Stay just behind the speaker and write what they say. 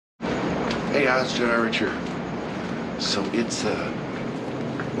Hey guys, Jedi Rich here. So it's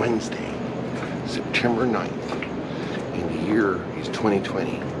Wednesday, September 9th, and the year is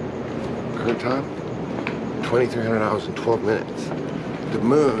 2020. Current time, 2,300 hours and 12 minutes. The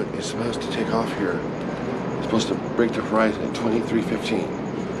moon is supposed to take off here. It's supposed to break the horizon at 23:15.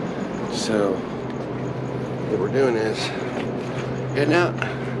 So what we're doing is heading out,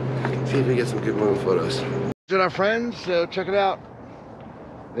 see if we get some good moon photos. Jedi friends, so check it out.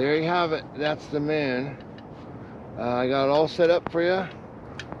 There you have it. That's the moon. I got it all set up for you.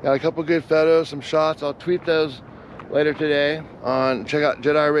 Got a couple good photos, some shots. I'll tweet those later today. Check out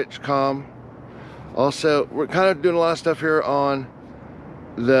JediRich.com. Also, we're kind of doing a lot of stuff here on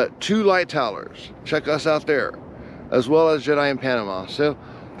the 2 light towers. Check us out there, as well as Jedi in Panamá. So,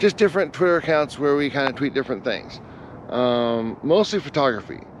 just different Twitter accounts where we kind of tweet different things. Mostly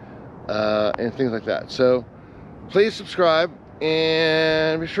photography and things like that. So, please subscribe.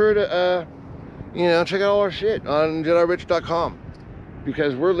 And be sure to, check out all our shit on JediRich.com,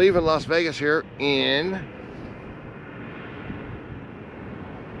 because we're leaving Las Vegas here in,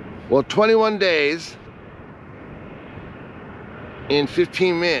 21 days in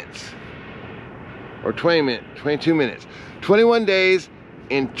 15 minutes, or 22 minutes. 21 days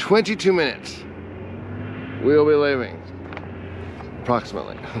in 22 minutes, we'll be leaving,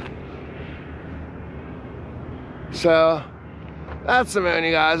 approximately. So, that's the moon,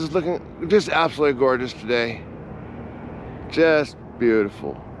 you guys. It's looking just absolutely gorgeous today. Just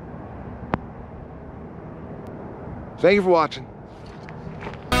beautiful. Thank you for watching.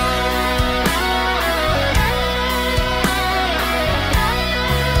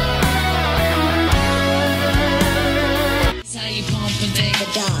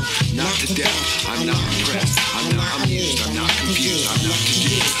 Not to death, I'm not impressed, I'm not amused, I'm not confused, I'm not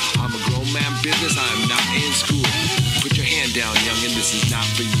confused. I'm a grown man business, I'm not in school. Put your hand down, youngin', this is not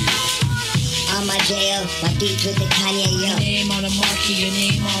for you. On my jail, my beats with the Kanye, yo. Your name on the marquee, your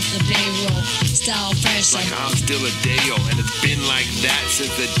name off the payroll. Style fresh like I'm still a Dayo, and it's been like that since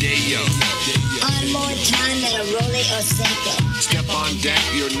the Dayo. On more time than a Rolly or Seiko. Step on deck,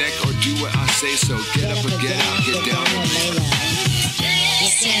 your neck, or do what I say so. Get up or get out, get down and lay low.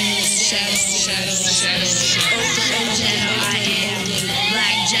 Shadows. Open Jedi, I am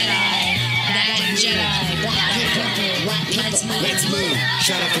Black Jedi, that Jedi, black people, let's move.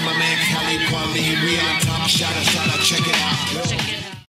 Shout out to my man Khalid Kweli, we on top. Shout out, check it out.